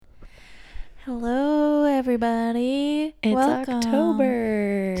Hello, everybody. It's Welcome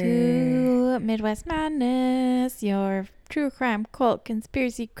October to Midwest Madness, your true crime, cult,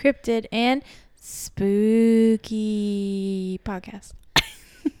 conspiracy, cryptid, and spooky podcast.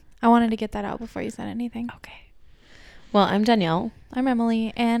 I wanted to get that out before you said anything. Okay. Well, I'm Danielle. I'm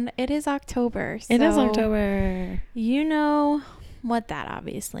Emily, and it is October. It is October. You know what that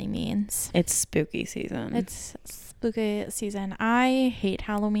obviously means. It's spooky season. It's spooky season. I hate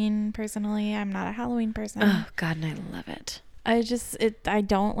Halloween personally. I'm not a Halloween person. Oh God, and I love it. I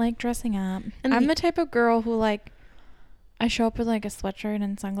don't like dressing up. And I'm the type of girl who I show up with a sweatshirt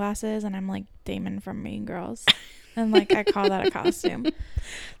and sunglasses and I'm like Damon from Mean Girls. And I call that a costume.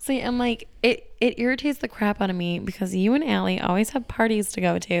 See, I'm like, it irritates the crap out of me because you and Allie always have parties to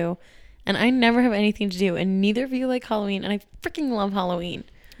go to and I never have anything to do, and neither of you like Halloween, and I freaking love Halloween.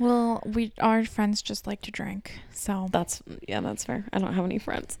 Well, our friends just like to drink, so that's fair. I don't have any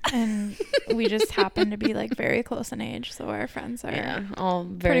friends, and we just happen to be very close in age, so our friends are all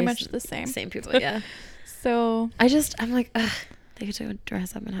very pretty much the same people. Yeah. So I'm like, ugh, they get to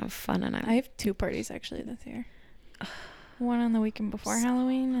dress up and have fun, and I have 2 parties actually this year. One on the weekend before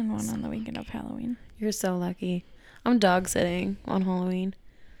Halloween and one on the weekend of Halloween. You're so lucky. I'm dog sitting on Halloween,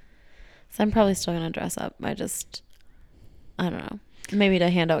 so I'm probably still gonna dress up. I don't know. Maybe to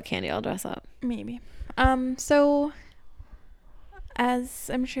hand out candy, I'll dress up. Maybe. So, as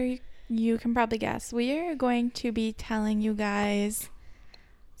I'm sure you can probably guess, we are going to be telling you guys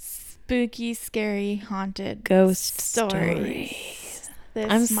spooky, scary, haunted ghost stories.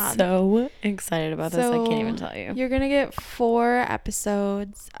 I'm month. so excited about this. I can't even tell you. You're going to get 4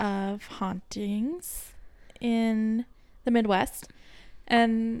 episodes of hauntings in the Midwest.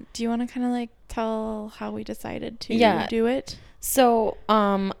 And do you want to kind of tell how we decided to do it? So,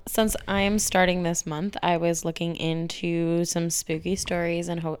 since I am starting this month, I was looking into some spooky stories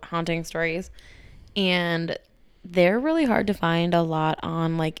and haunting stories, and they're really hard to find a lot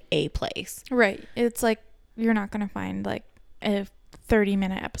on a place. Right. It's you're not going to find a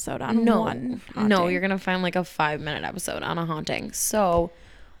 30-minute episode on one haunting. No, you're going to find a 5-minute episode on a haunting. So,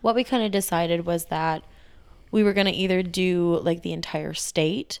 what we kind of decided was that we were going to either do the entire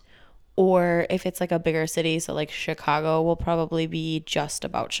state, or if it's a bigger city, so Chicago will probably be just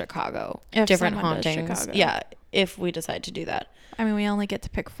about Chicago. If different hauntings. Chicago. Yeah, if we decide to do that. I mean, we only get to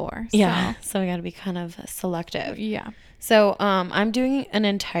pick 4. Yeah, so we got to be kind of selective. Yeah. So I'm doing an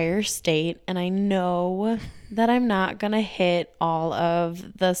entire state, and I know that I'm not going to hit all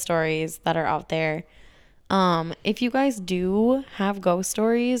of the stories that are out there. If you guys do have ghost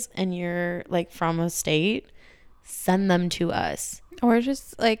stories and you're from a state, send them to us. Or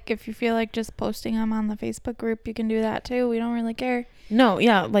just if you feel just posting them on the Facebook group, you can do that too. We don't really care. No,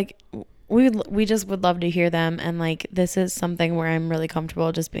 yeah, we just would love to hear them, and this is something where I'm really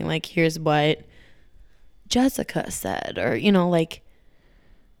comfortable just being here's what Jessica said, or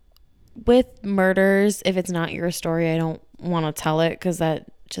with murders, if it's not your story, I don't want to tell it because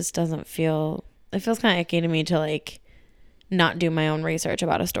that just doesn't feel, it feels kind of icky to me to not do my own research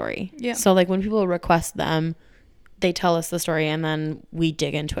about a story. Yeah. So when people request them, they tell us the story and then we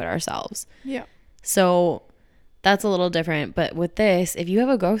dig into it ourselves. Yeah. So that's a little different. But with this, if you have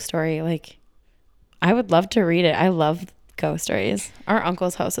a ghost story, I would love to read it. I love ghost stories. Our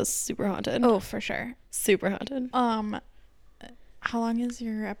uncle's house is super haunted. Oh, for sure. Super haunted. How long is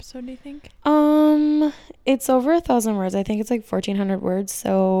your episode, do you think? It's over 1,000 words. I think it's 1,400 words,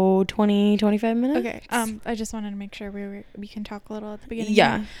 so 25 minutes. Okay. I just wanted to make sure we can talk a little at the beginning.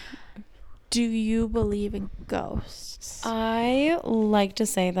 Yeah. Do you believe in ghosts? I like to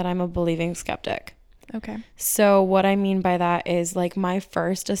say that I'm a believing skeptic. Okay. So what I mean by that is my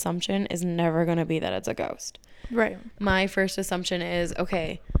first assumption is never going to be that it's a ghost. Right. My first assumption is,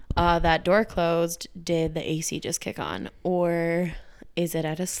 okay, that door closed. Did the AC just kick on? Or is it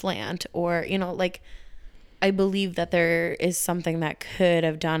at a slant? Or, I believe that there is something that could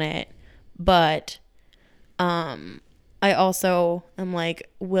have done it. But I also am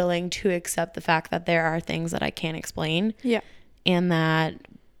willing to accept the fact that there are things that I can't explain. Yeah. And that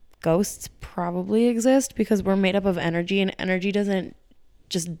ghosts probably exist because we're made up of energy, and energy doesn't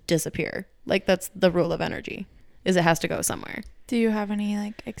just disappear. That's the rule of energy, is it has to go somewhere. Do you have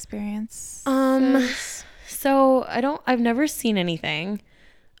any experience? So I've never seen anything.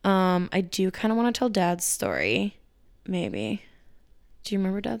 I do kind of want to tell Dad's story. Maybe. Do you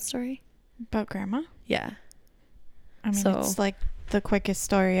remember Dad's story? About Grandma? Yeah. I mean, it's the quickest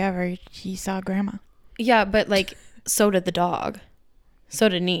story ever. He saw Grandma. Yeah, but so did the dog. So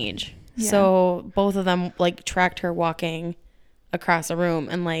did Neej. Yeah. So both of them tracked her walking across a room,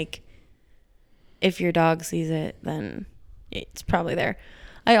 and if your dog sees it, then it's probably there.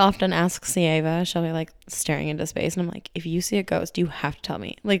 I often ask Sieva, she'll be like staring into space, and I'm like, if you see a ghost, you have to tell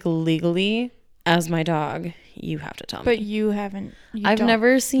me. Like, legally, as my dog, you have to tell But me. you haven't. I've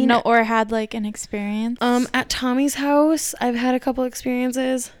never seen no, or had like an experience. At Tommy's house, I've had a couple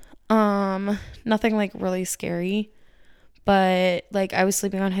experiences. Nothing like really scary, but like I was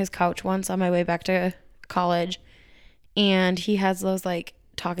sleeping on his couch once on my way back to college, and he has those like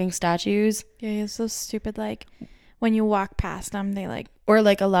talking statues. Yeah, it's so stupid. Like when you walk past them, they like Or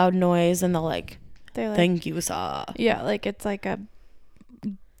like a loud noise, and they're like, thank you, sir. yeah, like it's like a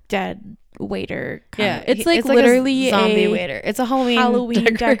dead waiter. Yeah, It's like literally a zombie waiter. It's a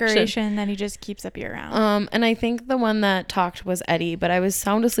Halloween decoration that he just keeps up year round. And I think the one that talked was Eddie, but I was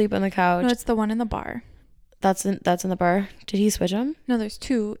sound asleep on the couch. No, it's the one in the bar. That's in the bar. Did he switch them? No, there's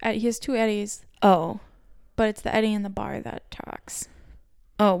two. He has two Eddies. Oh. But it's the Eddie in the bar that talks.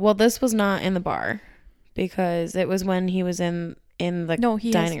 Oh, well, this was not in the bar because it was when he was in the dining room. No,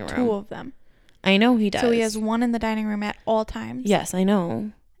 he has two of them. I know he does. So he has one in the dining room at all times. Yes, I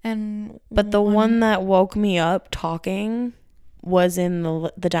know. But the one that woke me up talking was in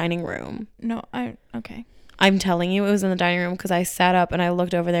the dining room. No, okay. I'm telling you, it was in the dining room because I sat up and I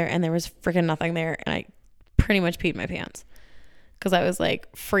looked over there and there was freaking nothing there, and I pretty much peed my pants because I was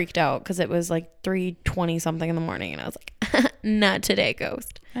like freaked out because it was like 3:20 something in the morning, and I was like, not today,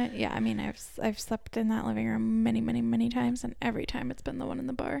 ghost. Yeah, I mean, I've slept in that living room many, many, many times, and every time it's been the one in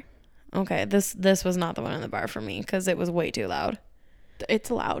the bar. Okay, this was not the one in the bar for me because it was way too loud.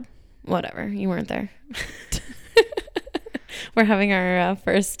 It's loud. Whatever, you weren't there. We're having our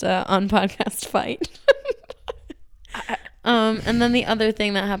first on podcast fight. And then the other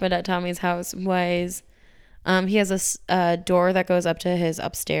thing that happened at Tommy's house was he has a door that goes up to his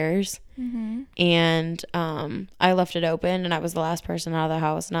upstairs. Mm-hmm. And I left it open, and I was the last person out of the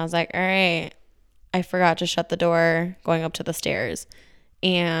house, and I was like, all right, I forgot to shut the door going up to the stairs.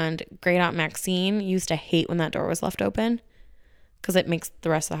 And great aunt Maxine used to hate when that door was left open because it makes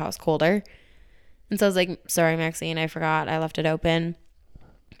the rest of the house colder. And so I was like, sorry, Maxine, I forgot. I left it open.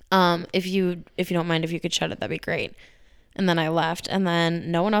 If you don't mind, if you could shut it, that'd be great. And then I left, and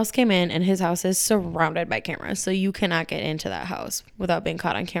then no one else came in, and his house is surrounded by cameras. So you cannot get into that house without being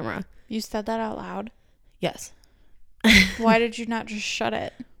caught on camera. You said that out loud? Yes. Why did you not just shut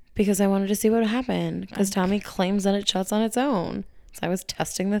it? Because I wanted to see what would happen. Because Tommy claims that it shuts on its own. So I was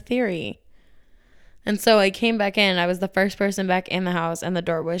testing the theory. And so I came back in. I was the first person back in the house, and the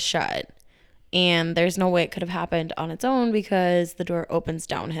door was shut. And there's no way it could have happened on its own because the door opens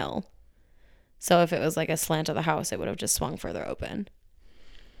downhill. So if it was like a slant of the house, it would have just swung further open.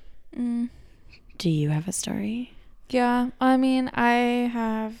 Do you have a story? Yeah, I mean, I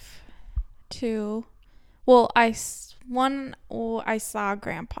have two. Well, I saw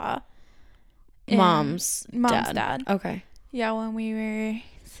Grandpa. Mom's dad. Okay. Yeah, when we were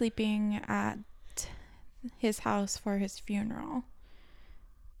sleeping at his house for his funeral.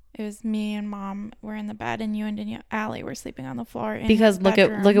 It was me and Mom were in the bed, and you and Allie were sleeping on the floor. Because look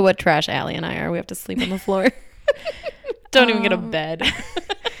at what trash Allie and I are. We have to sleep on the floor. Don't even get a bed.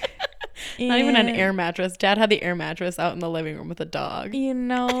 Not even an air mattress. Dad had the air mattress out in the living room with a dog. You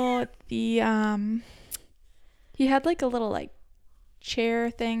know, he had like a little like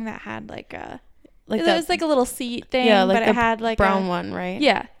chair thing that had like a it was like a little seat thing, yeah, like but it had like brown one, right?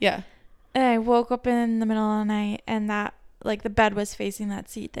 Yeah. Yeah. And I woke up in the middle of the night, and that like the bed was facing that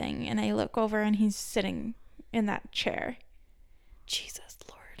seat thing, and I look over and he's sitting in that chair. Jesus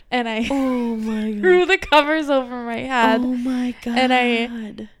Lord. And I oh my God. threw the covers over my head. Oh my God. And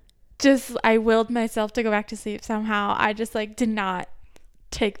I willed myself to go back to sleep somehow. I just like did not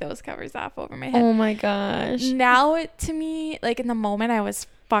take those covers off over my head. Oh my gosh. Now to me, like in the moment, I was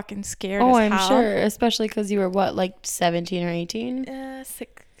fucking scared. Oh, I'm sure, especially because you were what, like 17 or 18?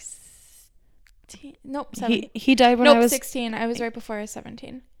 16. Nope, 17. He died when I was 16. I was right before I was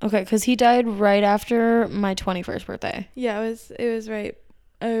 17. Okay, because he died right after my 21st birthday. Yeah, it was right.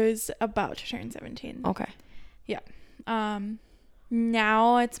 I was about to turn 17. Okay. Yeah.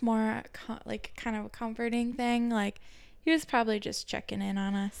 Now it's more like kind of a comforting thing. Like he was probably just checking in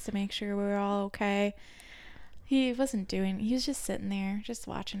on us to make sure we were all okay. He was just sitting there, just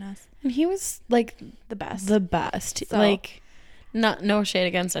watching us. And he was like the best. So, like, no shade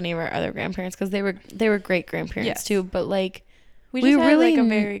against any of our other grandparents because they were great grandparents too. But like, we just had like a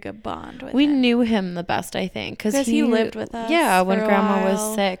very good bond with him. We knew him the best, I think, because he lived with us. Yeah, when Grandma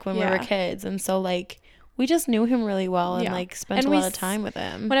was sick, when we were kids, and so like we just knew him really well and like spent a lot of time with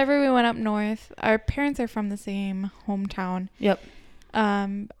him. Whenever we went up north, our parents are from the same hometown. Yep.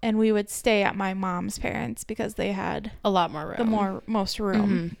 And we would stay at my mom's parents because they had a lot more room. Most room.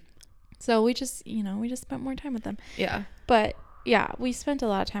 Mm-hmm. So we just spent more time with them. Yeah. But yeah, we spent a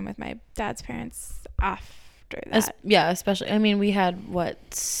lot of time with my dad's parents after that. Yeah, especially, I mean, we had what,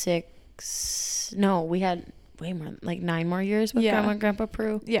 we had way more, like 9 more years with Grandma and Grandpa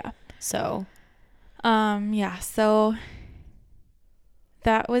Prue. Yeah. So yeah, so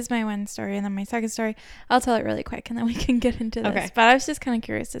that was my one story, and then my second story, I'll tell it really quick and then we can get into this. Okay. But I was just kind of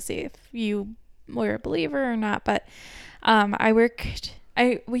curious to see if you were a believer or not. But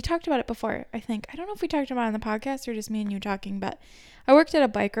we talked about it before, I think. I don't know if we talked about it on the podcast or just me and you talking, but I worked at a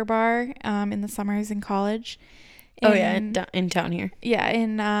biker bar in the summers in college. in town here. Yeah,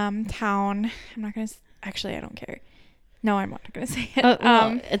 in town. I'm not going to... Actually, I don't care. No, I'm not going to say it.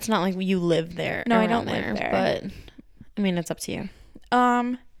 Well, it's not like you live there. No, I don't live there. But, I mean, it's up to you.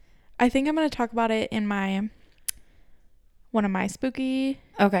 I think I'm going to talk about it in one of my spooky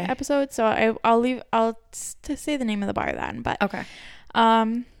episodes. So I'll to say the name of the bar then. But okay.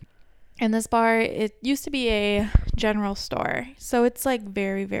 In this bar, it used to be a general store. So it's like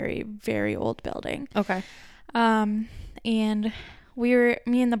very, very, very old building. Okay. And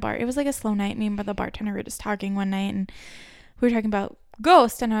me and the bar, it was like a slow night. Me and the bartender were just talking one night, and we were talking about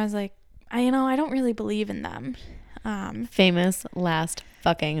ghosts, and I was like, I don't really believe in them. Famous last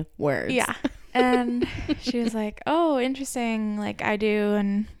fucking words. Yeah. And she was like, oh, interesting. Like, I do,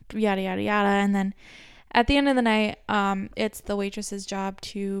 and yada, yada, yada. And then at the end of the night, it's the waitress's job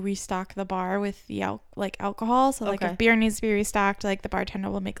to restock the bar with the alcohol. So like if beer needs to be restocked, like the bartender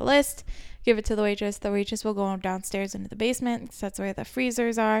will make a list, give it to the waitress. The waitress will go downstairs into the basement, 'cause that's where the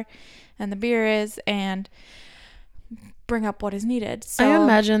freezers are and the beer is, and bring up what is needed. So I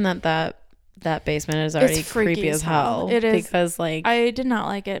imagine that basement is already creepy as hell. It is, because like I did not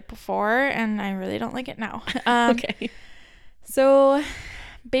like it before, and I really don't like it now. Okay. So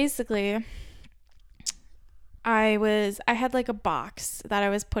basically, I had like a box that I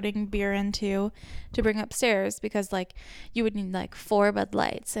was putting beer into to bring upstairs, because like you would need like 4 Bud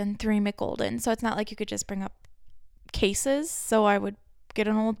Lights and 3 McGolden. So it's not like you could just bring up cases. So I would get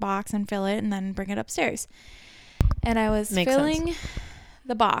an old box and fill it and then bring it upstairs. And I was filling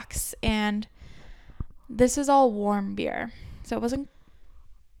the box, and this is all warm beer. So it wasn't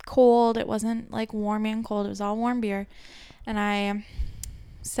cold. It wasn't like warm and cold. It was all warm beer. And I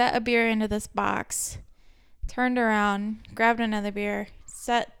set a beer into this box, turned around, grabbed another beer,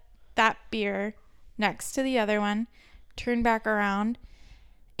 set that beer next to the other one, turned back around,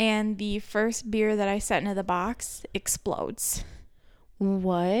 and the first beer that I set into the box explodes.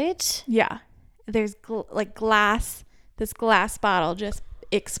 What? Yeah. There's glass. This glass bottle just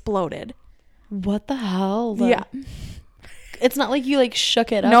exploded. What the hell? Yeah. It's not like you like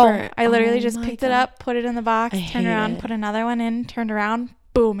shook it up. No, I literally just picked it up, put it in the box, turned around, put another one in, turned around,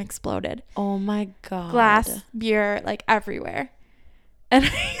 boom, exploded. Oh my God. Glass, beer, like everywhere. And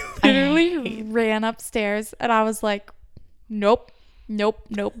I literally ran upstairs, and I was like, nope. You're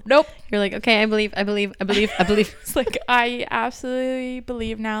like, okay, I believe. It's like, I absolutely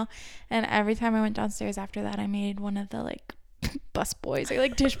believe now. And every time I went downstairs after that, I made one of the like bus boys or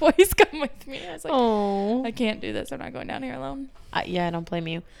like dish boys come with me. I was like, oh, I can't do this. I'm not going down here alone. Yeah, I don't blame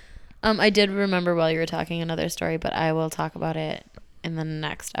you. I did remember while you were talking another story, but I will talk about it in the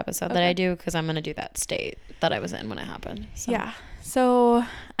next episode that I do, because I'm going to do that state that I was in when it happened. So. Yeah. So,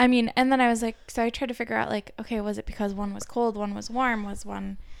 I mean, and then I was like, so I tried to figure out like, okay, was it because one was cold, one was warm, was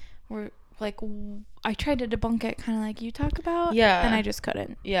one like, I tried to debunk it kind of like you talk about. Yeah. And I just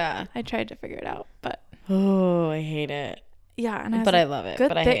couldn't. Yeah. I tried to figure it out, but. Oh, I hate it. Yeah. And I love it,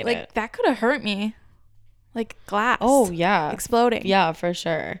 but I hate like, it. That could have hurt me. Like glass. Oh, yeah. Exploding. Yeah, for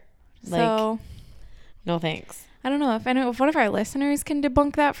sure. Like, so. No if one of our listeners can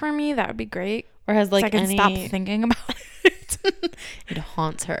debunk that for me, that would be great. Or has like so I can stop thinking about it. It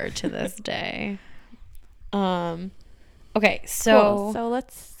haunts her to this day. Okay, so cool.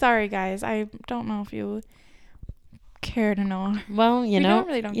 Sorry guys, I don't know if you care to know. Well, we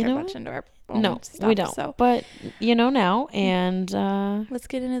really don't care much into our own stuff, we don't. So. But now, and let's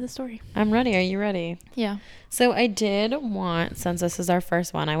get into the story. I'm ready. Are you ready? Yeah. So I did want, since this is our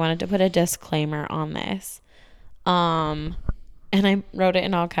first one, I wanted to put a disclaimer on this. And I wrote it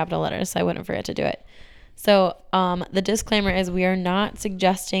in all capital letters so I wouldn't forget to do it. So the disclaimer is we are not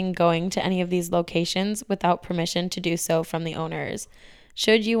suggesting going to any of these locations without permission to do so from the owners.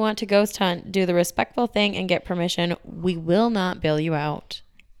 Should you want to ghost hunt, do the respectful thing and get permission. We will not bail you out.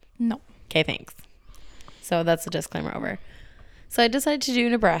 No. Okay, thanks. So that's the disclaimer over. So I decided to do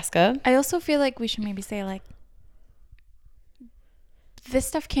Nebraska. I also feel like we should maybe say like, this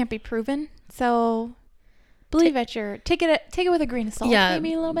stuff can't be proven. So believe take it with a grain of salt. Yeah,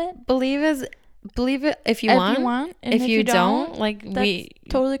 maybe a little bit. Believe it if you want. And if you don't, like that's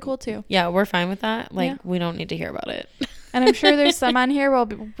totally cool too. Yeah, we're fine with that. Like we don't need to hear about it. And I'm sure there's some on here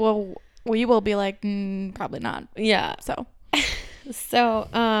we will be like, probably not. Yeah. So,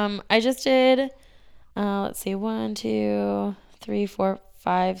 I just did, let's see, 1, 2, 3, 4,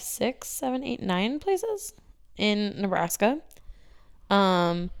 5, 6, 7, 8, 9 places in Nebraska.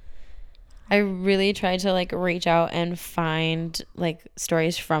 I really tried to like reach out and find like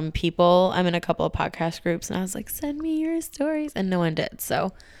stories from people. I'm in a couple of podcast groups and I was like, send me your stories. And no one did.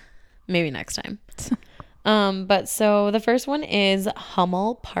 So maybe next time. But so the first one is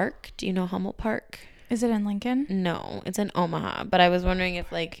Hummel Park. Do you know Hummel Park? Is it in Lincoln? No, it's in Omaha. But I was wondering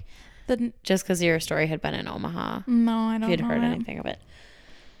if like, just because your story had been in Omaha. No, I don't know. If you'd heard anything of it.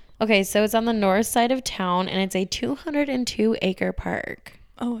 Okay, so it's on the north side of town and it's a 202-acre park.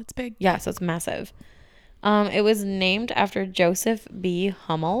 Oh, it's big. Yeah, so it's massive. It was named after Joseph B.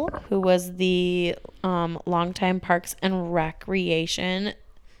 Hummel, who was the longtime Parks and Recreation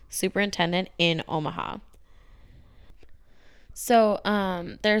superintendent in Omaha. So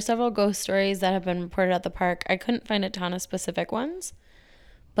there are several ghost stories that have been reported at the park. I couldn't find a ton of specific ones,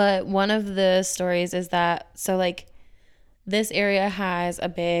 but one of the stories is that, so like this area has a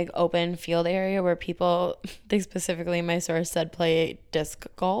big open field area where people, they specifically, my source said, play disc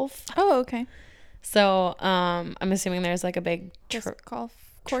golf. Oh, okay. So I'm assuming there's like a big disc golf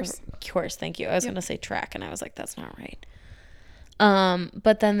course. Course, thank you. I was going to say track and I was like, that's not right.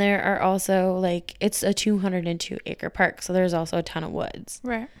 But then there are also like, it's a 202-acre park. So there's also a ton of woods.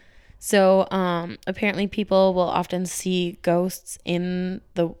 Right. So apparently people will often see ghosts in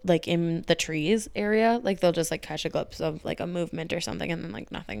the trees area. Like they'll just like catch a glimpse of like a movement or something and then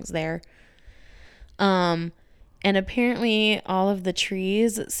like nothing's there. And apparently all of the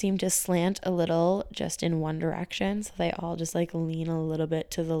trees seem to slant a little just in one direction. So they all just like lean a little bit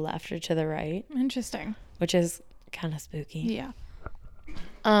to the left or to the right. Interesting. Which is kind of spooky. Yeah.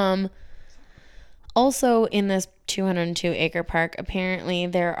 Also in this 202-acre park, apparently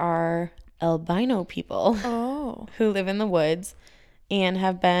there are albino people who live in the woods and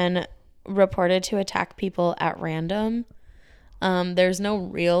have been reported to attack people at random. There's no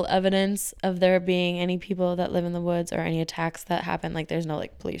real evidence of there being any people that live in the woods or any attacks that happen. Like there's no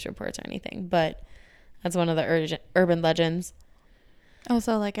like police reports or anything, but that's one of the urban legends.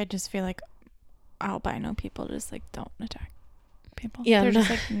 Also, like I just feel like albino people just like don't attack people. Yeah, they're just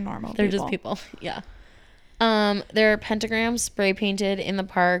like normal. They're just people. Yeah. There are pentagrams spray painted in the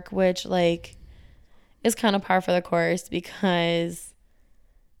park, which like is kind of par for the course because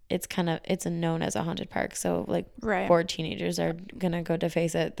it's known as a haunted park. So like bored teenagers are gonna go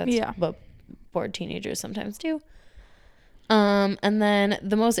deface it. That's what bored teenagers sometimes do. And then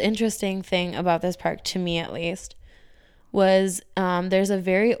the most interesting thing about this park, to me at least, was there's a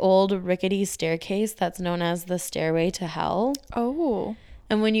very old rickety staircase that's known as the Stairway to Hell. Oh.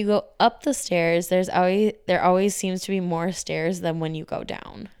 And when you go up the stairs, there always seems to be more stairs than when you go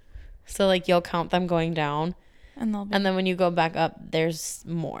down. So like you'll count them going down, and then when you go back up, there's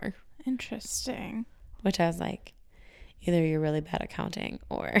more. Interesting. Which I was like, either you're really bad at counting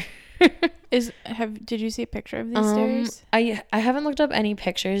or did you see a picture of these stairs? I haven't looked up any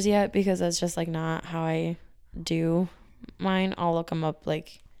pictures yet because that's just like not how I do mine. I'll look them up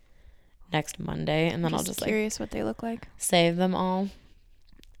like next Monday and then I'll just curious what they look like. Save them all.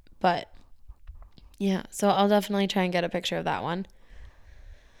 But yeah, so I'll definitely try and get a picture of that one.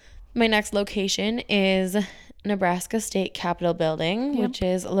 My next location is Nebraska State Capitol Building, which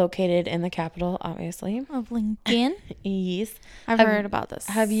is located in the capital, obviously. Of Lincoln? Yes. I've heard about this.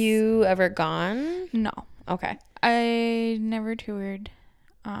 Have you ever gone? No. Okay. I never toured.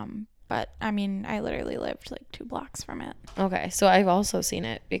 But I mean, I literally lived like 2 blocks from it. Okay. So I've also seen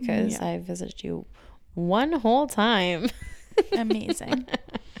it because I visited you one whole time. Amazing.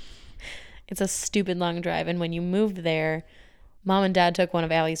 It's a stupid long drive. And when you moved there, Mom and Dad took one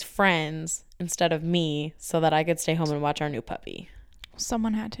of Allie's friends instead of me so that I could stay home and watch our new puppy.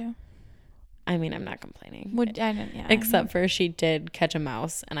 Someone had to. I mean, I'm not complaining. Except for she did catch a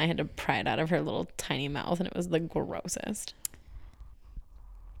mouse and I had to pry it out of her little tiny mouth and it was the grossest.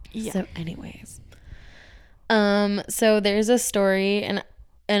 Yeah. So anyways. So there's a story and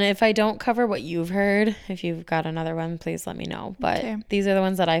if I don't cover what you've heard, if you've got another one, please let me know. But these are the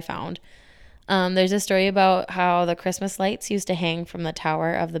ones that I found. There's a story about how the Christmas lights used to hang from the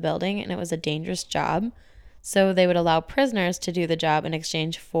tower of the building and it was a dangerous job. So they would allow prisoners to do the job in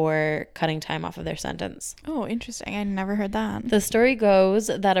exchange for cutting time off of their sentence. Oh, interesting. I never heard that. The story goes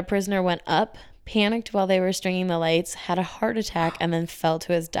that a prisoner went up, panicked while they were stringing the lights, had a heart attack, and then fell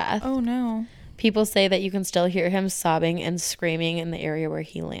to his death. Oh, no. People say that you can still hear him sobbing and screaming in the area where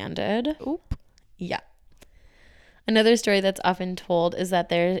he landed. Oop. Yeah. Another story that's often told is that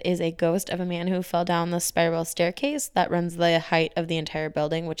there is a ghost of a man who fell down the spiral staircase that runs the height of the entire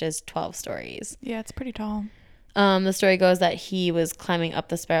building, which is 12 stories. Yeah, it's pretty tall. The story goes that he was climbing up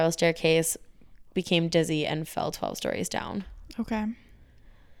the spiral staircase, became dizzy, and fell 12 stories down. Okay.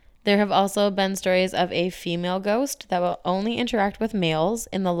 There have also been stories of a female ghost that will only interact with males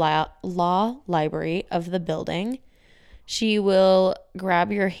in the law library of the building. She will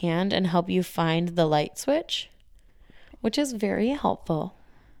grab your hand and help you find the light switch, which is very helpful.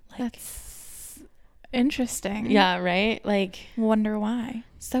 That's interesting. Yeah, right? Like, Wonder why.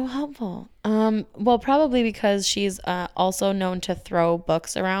 so helpful. Well, probably because she's also known to throw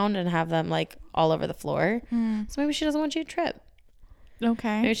books around and have them like all over the floor. So maybe she doesn't want you to trip.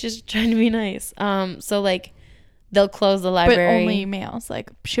 Okay. Maybe she's trying to be nice. So like they'll close the But library. only males. Like,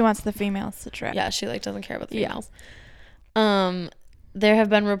 she wants the females to trip. Yeah, she like doesn't care about the Yeah. females. There have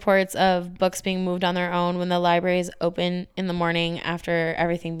been reports of books being moved on their own when the library is open in the morning after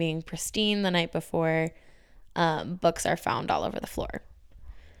everything being pristine the night before. Books are found all over the floor.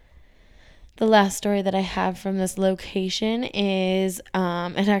 The last story that I have from this location is it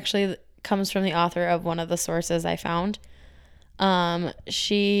actually comes from the author of one of the sources I found.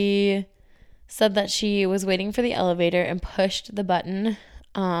 She said that she was waiting for the elevator and pushed the button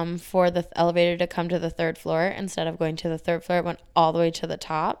for the elevator to come to the third floor. Instead of going to the third floor, it went all the way to the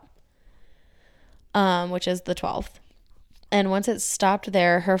top, which is the 12th. And once it stopped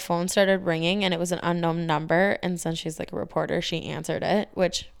there, her phone started ringing and it was an unknown number. And since she's like a reporter, she answered it,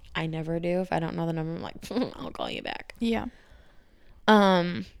 which I never do. If I don't know the number, I'm like, I'll call you back. Yeah.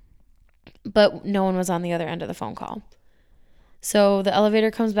 But no one was on the other end of the phone call. So the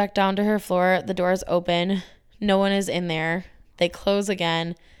elevator comes back down to her floor. The doors open. No one is in there. They close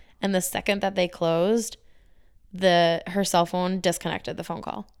again. And the second that they closed, her cell phone disconnected the phone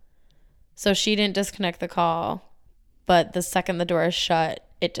call. So she didn't disconnect the call, but the second the door is shut,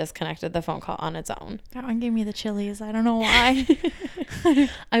 it disconnected the phone call on its own. That one gave me the chillies. I don't know why.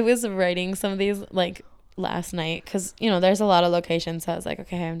 I was writing some of these like last night because, there's a lot of locations. So I was like,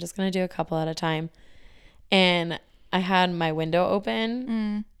 okay, I'm just going to do a couple at a time. And I had my window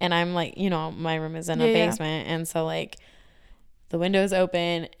open and I'm like, my room is in a basement. And so like the window's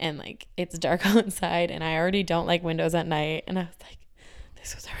open and like it's dark outside and I already don't like windows at night. And I was like,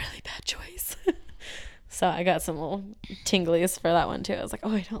 this was a really bad choice. So I got some little tinglies for that one too. I was like,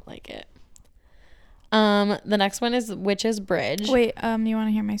 oh, I don't like it. The next one is Witch's Bridge. Wait, you want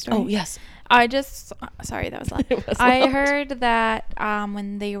to hear my story? Oh, yes. Sorry, that was loud. It was I loud. heard that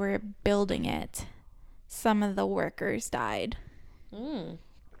when they were building it, some of the workers died and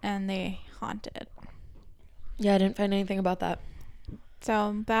they haunted. Yeah, I didn't find anything about that.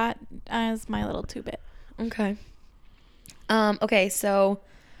 So that is my little 2-bit. Okay. Okay, so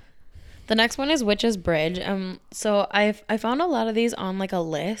the next one is Witch's Bridge. So I found a lot of these on like a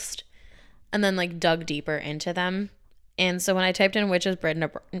list and then like dug deeper into them. And so when I typed in Witch's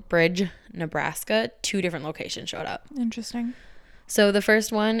Bridge, Nebraska, 2 different locations showed up. Interesting. So the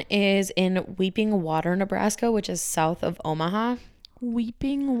first one is in Weeping Water, Nebraska, which is south of Omaha.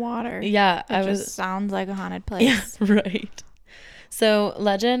 Weeping Water. Yeah, It just sounds like a haunted place. Yeah, right. So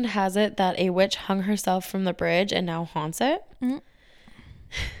legend has it that a witch hung herself from the bridge and now haunts it.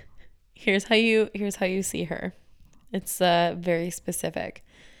 Here's how you see her. It's very specific.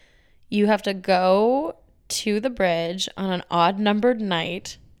 You have to go to the bridge on an odd numbered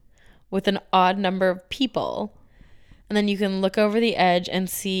night with an odd number of people. And then you can look over the edge and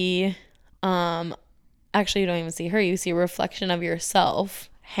see, actually you don't even see her. You see a reflection of yourself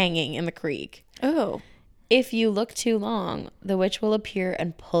hanging in the creek. Oh. If you look too long, the witch will appear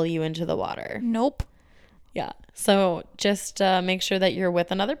and pull you into the water. Nope. Yeah. So just make sure that you're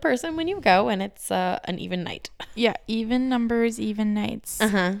with another person when you go and it's an even night. Yeah. Even numbers, even nights.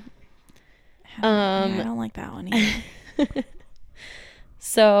 Uh-huh. I don't like that one either.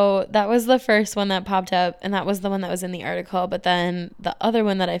 So that was the first one that popped up, and that was the one that was in the article. But then the other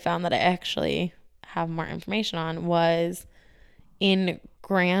one that I found that I actually have more information on was in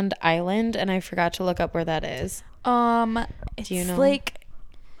Grand Island, and I forgot to look up where that is. It's Do you know? like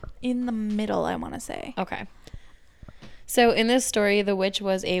in the middle, I want to say. Okay. So in this story, the witch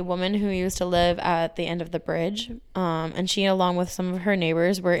was a woman who used to live at the end of the bridge, and she, along with some of her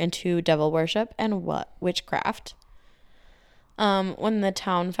neighbors, were into devil worship and witchcraft. When the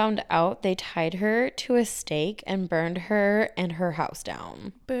town found out, they tied her to a stake and burned her and her house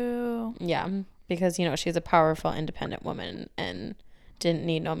down. Boo. Yeah, because, she's a powerful, independent woman and didn't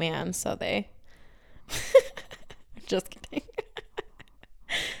need no man, so they... Just kidding.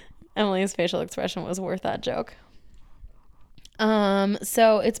 Emily's facial expression was worth that joke.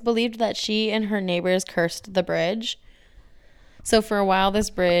 So it's believed that she and her neighbors cursed the bridge. So for a while, this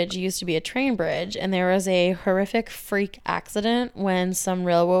bridge used to be a train bridge, and there was a horrific freak accident when some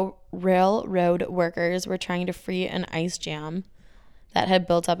railroad workers were trying to free an ice jam that had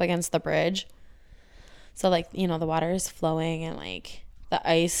built up against the bridge. So, like, you know, the water is flowing and, like, the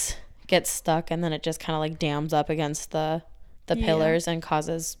ice gets stuck, and then it just kind of, like, dams up against the pillars and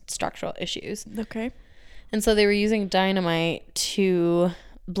causes structural issues. Okay. And so they were using dynamite to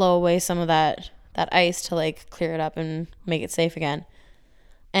blow away some of that ice to, like, clear it up and make it safe again.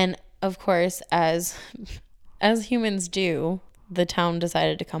 And, of course, as humans do, the town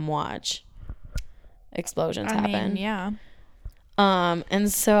decided to come watch explosions happen. Yeah.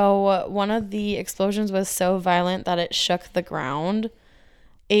 And so one of the explosions was so violent that it shook the ground.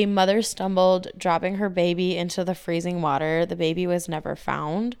 A mother stumbled, dropping her baby into the freezing water. The baby was never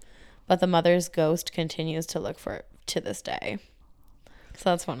found, but the mother's ghost continues to look for it to this day. So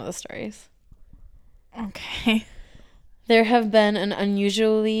that's one of the stories. Okay. There have been an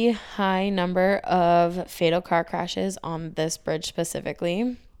unusually high number of fatal car crashes on this bridge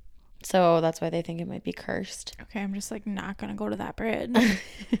specifically. So that's why they think it might be cursed. Okay, I'm just like not gonna go to that bridge.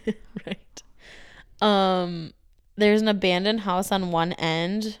 Right. There's an abandoned house on one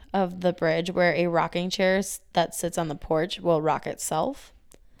end of the bridge where a rocking chair that sits on the porch will rock itself.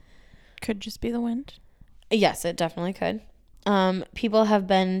 Could just be the wind. Yes, it definitely could. People have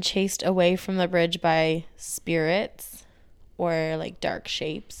been chased away from the bridge by spirits or like dark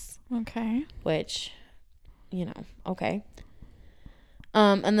shapes. Okay. Which, you know, okay.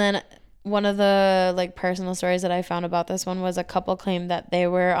 And then one of the like personal stories that I found about this one was a couple claimed that they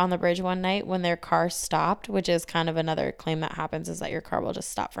were on the bridge one night when their car stopped, which is kind of another claim that happens, is that your car will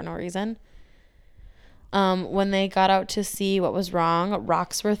just stop for no reason. When they got out to see what was wrong,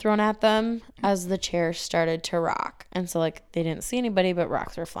 rocks were thrown at them as the chair started to rock. And so like they didn't see anybody, but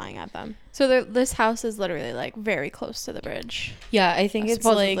rocks were flying at them. So this house is literally like very close to the bridge. Yeah, I think it's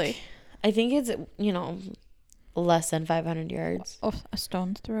supposedly. like, I think it's, you know, less than 500 yards. Oh, a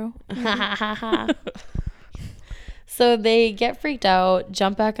stone's throw. So they get freaked out,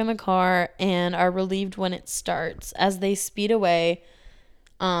 jump back in the car, and are relieved when it starts. As they speed away,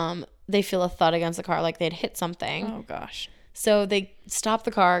 they feel a thud against the car like they'd hit something. Oh gosh. So they stop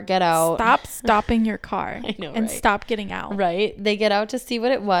the car, get out. Stop stopping your car. I know, and right? Stop getting out. Right. They get out to see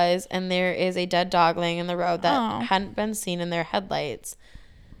what it was, and there is a dead dog laying in the road that Oh. hadn't been seen in their headlights.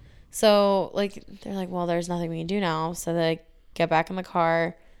 So, like, they're like, well, there's nothing we can do now. So they get back in the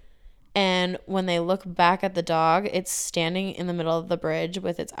car. And when they look back at the dog, it's standing in the middle of the bridge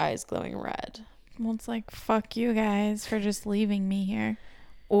with its eyes glowing red. Well, it's like, fuck you guys for just leaving me here.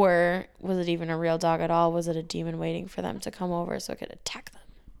 Or was it even a real dog at all? Was it a demon waiting for them to come over so it could attack them?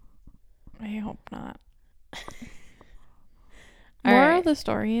 I hope not. All Moral right. of the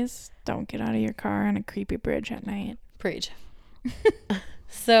story is don't get out of your car on a creepy bridge at night. Preach.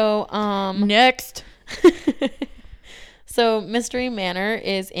 So, Next. So Mystery Manor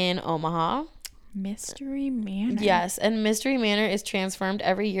is in Omaha. Mystery Manor. Yes, and Mystery Manor is transformed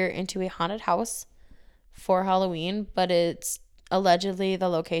every year into a haunted house for Halloween, but it's allegedly the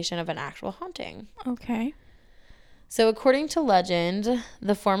location of an actual haunting. Okay. So according to legend,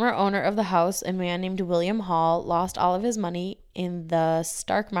 the former owner of the house, a man named William Hall, lost all of his money in the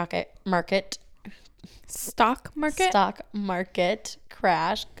stock market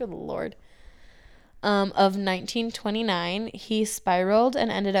crash. Good Lord. Of 1929, he spiraled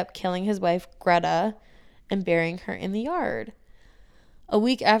and ended up killing his wife Greta and burying her in the yard. A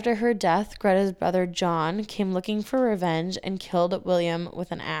week after her death, Greta's brother John came looking for revenge and killed William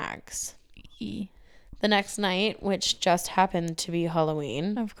with an axe. The next night, which just happened to be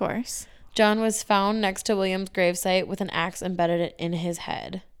Halloween, Of course. John was found next to William's gravesite with an axe embedded in his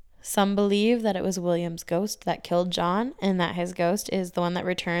head. Some believe that it was William's ghost that killed John, and that his ghost is the one that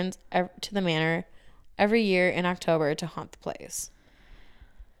returns to the manor every year in October to haunt the place.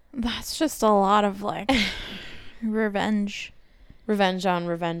 That's just a lot of like revenge. Revenge on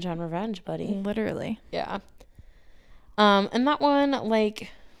revenge on revenge, buddy. Literally. Yeah. And that one, like,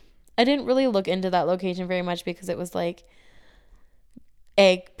 I didn't really look into that location very much because it was like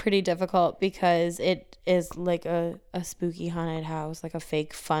pretty difficult because it is like a spooky haunted house, like a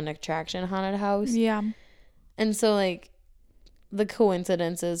fake fun attraction haunted house. Yeah. And so like the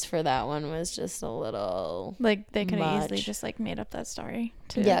coincidences for that one was just a little Like they could have easily much. just like made up that story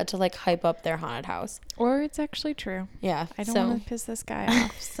too. Yeah, to like hype up their haunted house. Or it's actually true. Yeah. I don't so want to piss this guy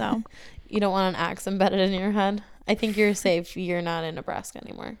off. So you don't want an axe embedded in your head. I think you're safe. You're not in Nebraska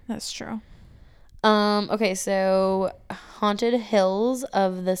anymore. that's true. Okay, so Haunted Hills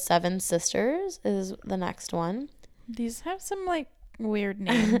of the Seven Sisters is the next one. These have some like weird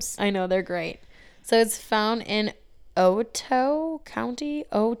names. I know, they're great. So it's found in Otoe County,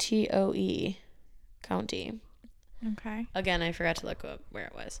 Otoe County. Okay. Again, I forgot to look up where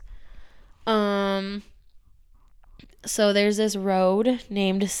it was. So there's this road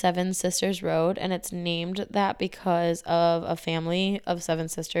named Seven Sisters Road, and it's named that because of a family of seven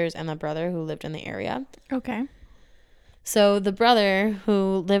sisters and the brother who lived in the area. Okay. So the brother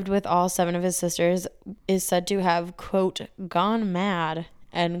who lived with all seven of his sisters is said to have, quote, gone mad,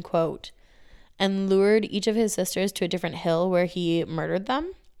 end quote, and lured each of his sisters to a different hill where he murdered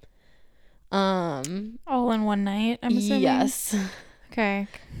them. All in one night, I'm assuming? Yes. Okay.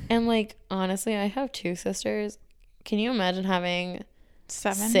 And like, honestly, I have two sisters. Can you imagine having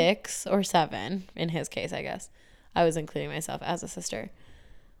 7? 6 or 7? In his case, I guess. I was including myself as a sister.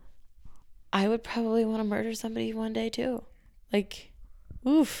 I would probably want to murder somebody one day too. Like,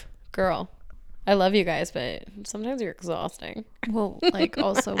 oof, girl. I love you guys, but sometimes you're exhausting. Well, like,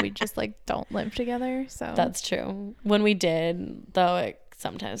 also, we just, like, don't live together, so. That's true. When we did, though, it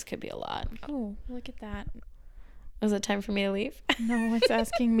sometimes could be a lot. Oh, look at that. Is it time for me to leave? No, it's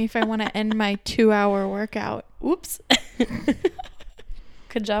asking me if I want to end my 2-hour workout. Oops.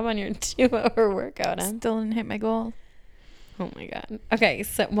 Good job on your 2-hour workout, huh? Still didn't hit my goal. Oh my God. Okay,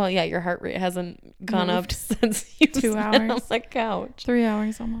 so well, yeah, your heart rate hasn't gone up Moved. since you 2 been hours. on the couch. 3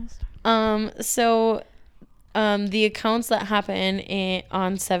 hours almost. The accounts that happen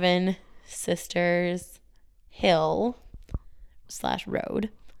on Seven Sisters Hill / road,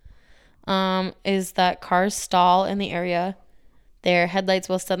 is that cars stall in the area. Their headlights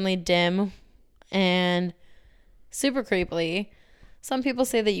will suddenly dim, and super creepily, some people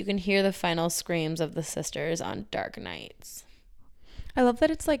say that you can hear the final screams of the sisters on dark nights. I love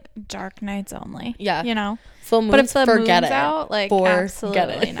that it's like dark nights only. Yeah. You know? Full moons, But if the forget moon's it. out, like, Forget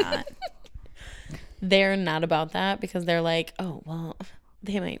absolutely it. not. They're not about that because they're like, oh, well,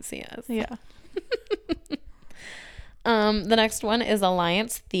 they might see us. Yeah. The next one is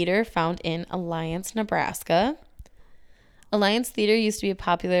Alliance Theater, found in Alliance, Nebraska. Alliance Theater used to be a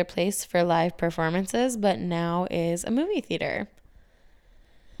popular place for live performances, but now is a movie theater.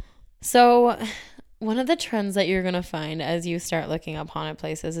 So one of the trends that you're going to find as you start looking up haunted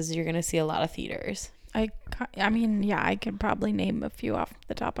places is you're going to see a lot of theaters. I mean, yeah, I could probably name a few off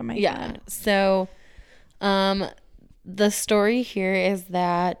the top of my Yeah. head. So the story here is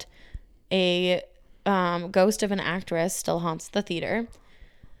that a ghost of an actress still haunts the theater.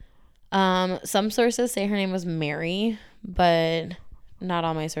 Some sources say her name was Mary, but not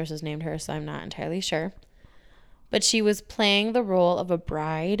all my sources named her, so I'm not entirely sure. But she was playing the role of a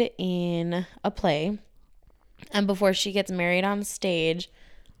bride in a play. And before she gets married on stage,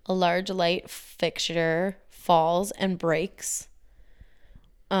 a large light fixture falls and breaks.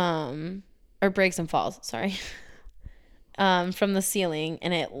 Or breaks and falls, sorry. From the ceiling,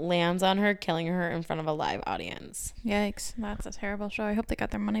 and it lands on her, killing her in front of a live audience. Yikes. That's a terrible show. I hope they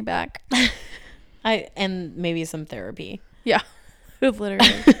got their money back. And maybe some therapy. Yeah.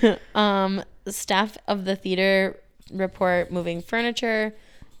 Literally. Staff of the theater report moving furniture,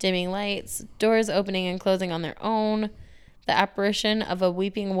 dimming lights, doors opening and closing on their own, the apparition of a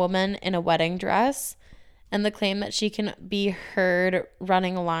weeping woman in a wedding dress, and the claim that she can be heard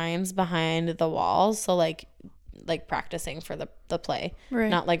running lines behind the walls. So like practicing for the play,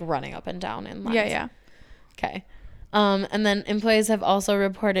 Right. not like running up and down in lines. Yeah. Okay. And then employees have also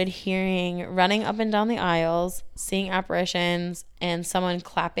reported hearing running up and down the aisles, seeing apparitions, and someone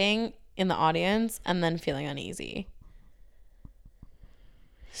clapping in the audience and then feeling uneasy.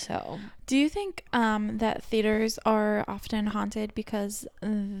 So, Do you think that theaters are often haunted because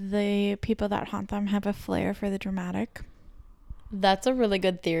the people that haunt them have a flair for the dramatic? that's a really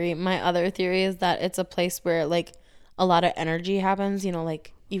good theory. My other theory is that it's a place where like a lot of energy happens, you know,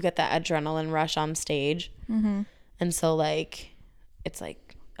 like you get that adrenaline rush on stage. Mm-hmm. And so like it's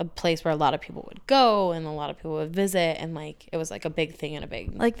like a place where a lot of people would go and a lot of people would visit, and like it was like a big thing and a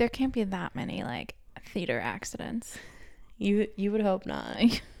big Like, there can't be that many, like, theater accidents. you would hope not.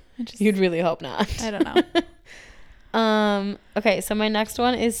 Just, You'd really hope not. I don't know. Okay, so my next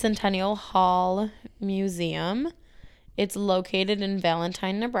one is Centennial Hall Museum. It's located in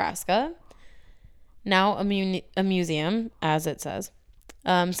Valentine, Nebraska. Now a museum, as it says.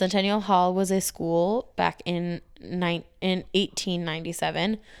 Centennial Hall was a school back in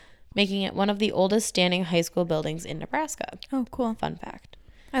 1897, making it one of the oldest standing high school buildings in Nebraska. Oh, cool. Fun fact.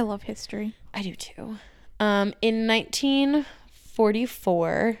 I love history. I do too. In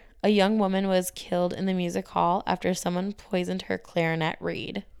 1944, a young woman was killed in the music hall after someone poisoned her clarinet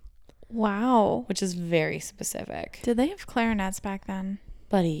reed, Wow. which is very specific. Did they have clarinets back then?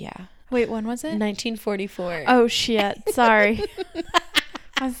 Buddy, yeah. Wait, when was it? 1944. Oh, shit. Sorry.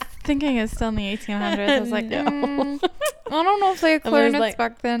 I was thinking it's still in the 1800s. I was like, No. I don't know if they had clarinets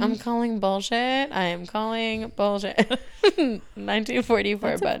back then. I'm calling bullshit. I am calling bullshit. 1944,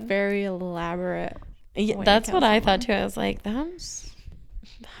 That's a bud. very elaborate. Yeah, that's what I thought too. I was like, that's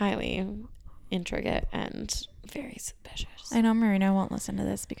highly intricate and very suspicious. I know Marina won't listen to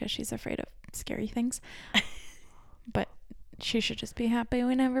this because she's afraid of scary things. But she should just be happy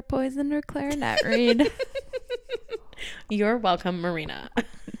we never poisoned her clarinet reed. You're welcome, Marina.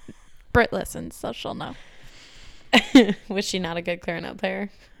 Britt listens, so she'll know. Was she not a good clarinet player?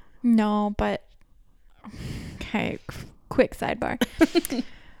 No, but... Okay, quick sidebar.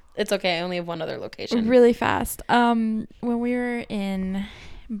 It's okay. I only have one other location. Really fast. When we were in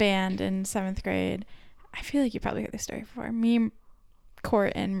band in 7th grade, I feel like you probably heard this story before. Me,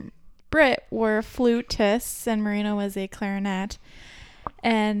 Court, and Britt were flutists, and Marina was a clarinet.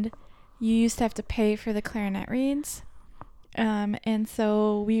 And you used to have to pay for the clarinet reeds. And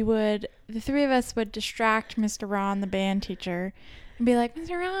so the three of us would distract Mr. Ron, the band teacher, and be like,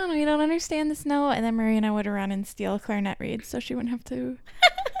 Mr. Ron, we don't understand this note. And then Marina would run and steal clarinet reeds so she wouldn't have to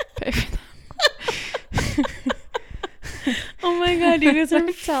pay for them. Oh my god, you guys are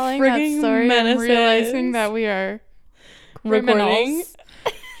telling that story and realizing that we are recording.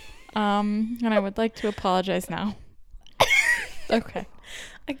 And I would like to apologize now. Okay.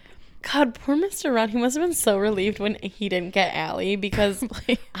 God, poor Mr. Ron. He must have been so relieved when he didn't get Allie because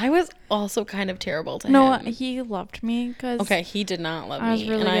I was also kind of terrible to him. No, he loved me because he did not love me. I was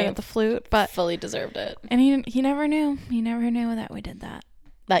really good at the flute, but fully deserved it. And he never knew. He never knew that we did that.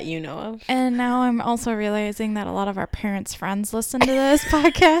 That you know of. And now I'm also realizing that a lot of our parents' friends listen to this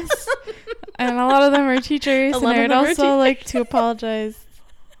podcast, and a lot of them are teachers. And I would also like to apologize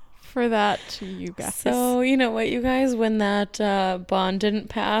for that to you guys. So, you know what, you guys, when that bond didn't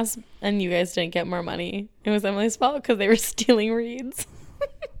pass and you guys didn't get more money, it was Emily's fault because they were stealing reeds.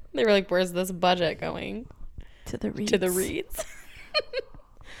 They were like, where's this budget going? To the reeds. To the reeds.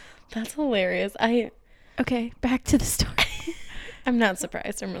 That's hilarious. Okay, back to the story. I'm not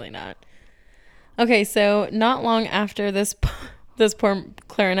surprised. I'm really not. Okay, so not long after this poor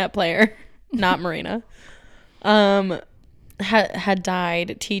clarinet player, not Marina, had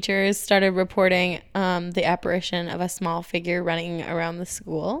died, teachers started reporting the apparition of a small figure running around the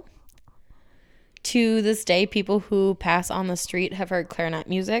school. To this day, people who pass on the street have heard clarinet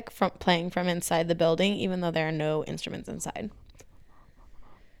music playing from inside the building, even though there are no instruments inside.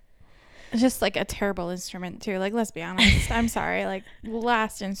 Just like a terrible instrument too. Like, let's be honest. I'm sorry. Like,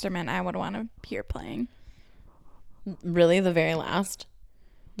 last instrument I would want to hear playing. Really, the very last?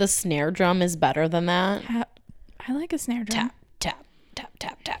 The snare drum is better than that. I like a snare drum. Tap, tap, tap,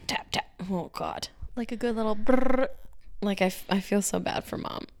 tap, tap, tap, tap. Oh, God. Like a good little brrr. Like, I feel so bad for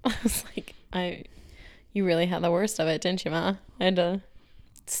Mom. I was like, you really had the worst of it, didn't you, Ma? I had to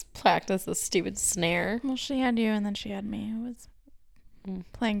practice this stupid snare. Well, she had you and then she had me. It was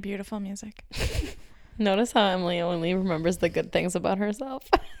playing beautiful music. Notice how Emily only remembers the good things about herself.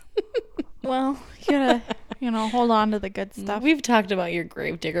 Well, you gotta, hold on to the good stuff. We've talked about your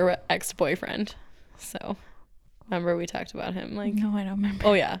gravedigger ex-boyfriend. So, remember we talked about him? Like, no, I don't remember.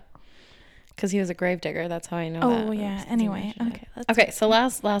 Oh, yeah. Because he was a gravedigger. That's how I know that. Oh, yeah. Anyway, okay. Okay, so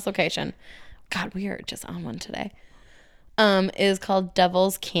last location. God, we are just on one today. Is called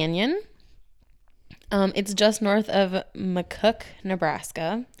Devil's Canyon. It's just north of McCook,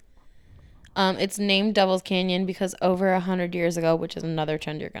 Nebraska. It's named Devil's Canyon because over 100 years ago, which is another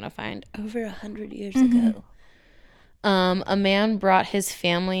trend you're going to find, over 100 years ago, a man brought his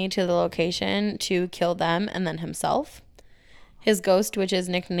family to the location to kill them and then himself. His ghost, which is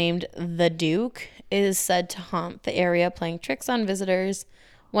nicknamed the Duke, is said to haunt the area playing tricks on visitors.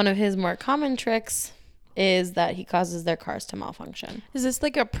 One of his more common tricks is that he causes their cars to malfunction. Is this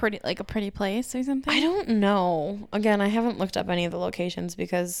like a pretty place or something? I don't know. Again, I haven't looked up any of the locations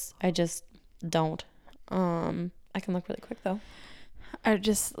because I just don't. I can look really quick though. Or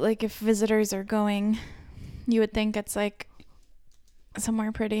just like if visitors are going, you would think it's like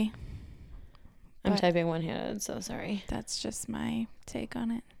somewhere pretty. I'm typing one-handed, so sorry. That's just my take on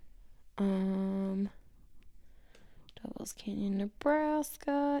it. Devil's Canyon,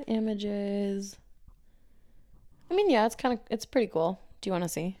 Nebraska, images. I mean, yeah, it's pretty cool. Do you want to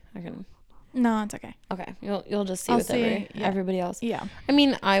see? No, it's okay. Okay, you'll just see everybody else. Yeah. I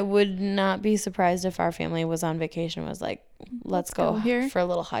mean, I would not be surprised if our family was on vacation, was like, let's go here for a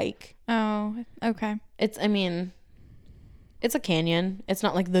little hike. Oh, okay. It's a canyon. It's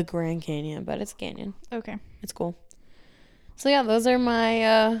not like the Grand Canyon, but it's a canyon. Okay. It's cool. So yeah, those are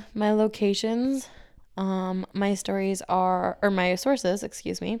my my locations. My sources,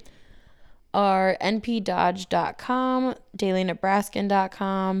 excuse me, are npdodge.com,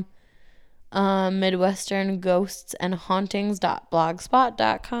 dailynebraskan.com, midwesternghosts.and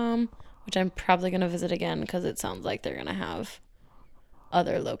hauntings.blogspot.com, which I'm probably going to visit again because it sounds like they're going to have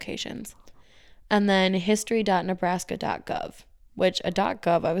other locations. And then history.nebraska.gov, which a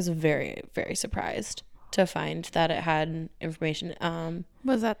 .gov, I was very, very surprised to find that it had information.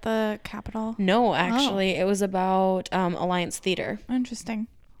 Was that the capital? No, actually, it was about Alliance Theater. Interesting.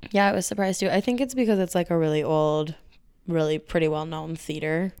 Yeah, I was surprised too. I think it's because it's like a really old, really pretty well-known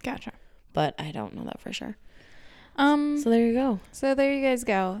theater. Gotcha. But I don't know that for sure. So there you go. So there you guys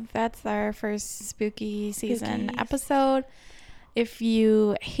go. That's our first spooky season episode. If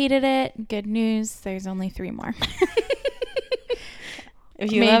you hated it, good news. There's only 3 more. If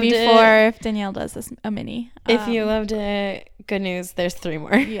you maybe loved 4 it, if Danielle does a mini. If you loved it, good news. There's 3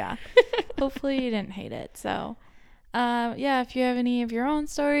 more. Yeah. Hopefully you didn't hate it. So, yeah, if you have any of your own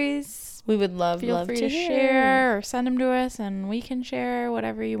stories, we would love feel free to hear. share or send them to us, and we can share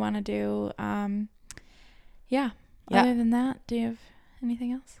whatever you want to do. Yeah. Other than that, do you have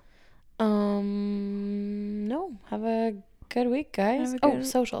anything else? No. Have a good week, guys.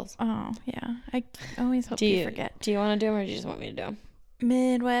 Socials. Oh, yeah. I always hope you forget. Do you want to do them, or do you just want me to do them?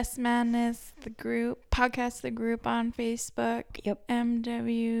 Midwest Madness, the group, podcast, the group on Facebook. Yep.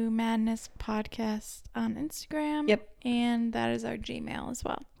 MW Madness Podcast on Instagram. Yep. And that is our Gmail as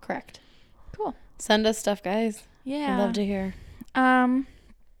well. Correct. Cool. Send us stuff, guys. Yeah. I'd love to hear. All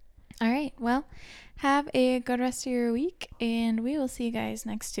right. Well, have a good rest of your week, and we will see you guys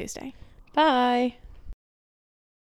next Tuesday. Bye.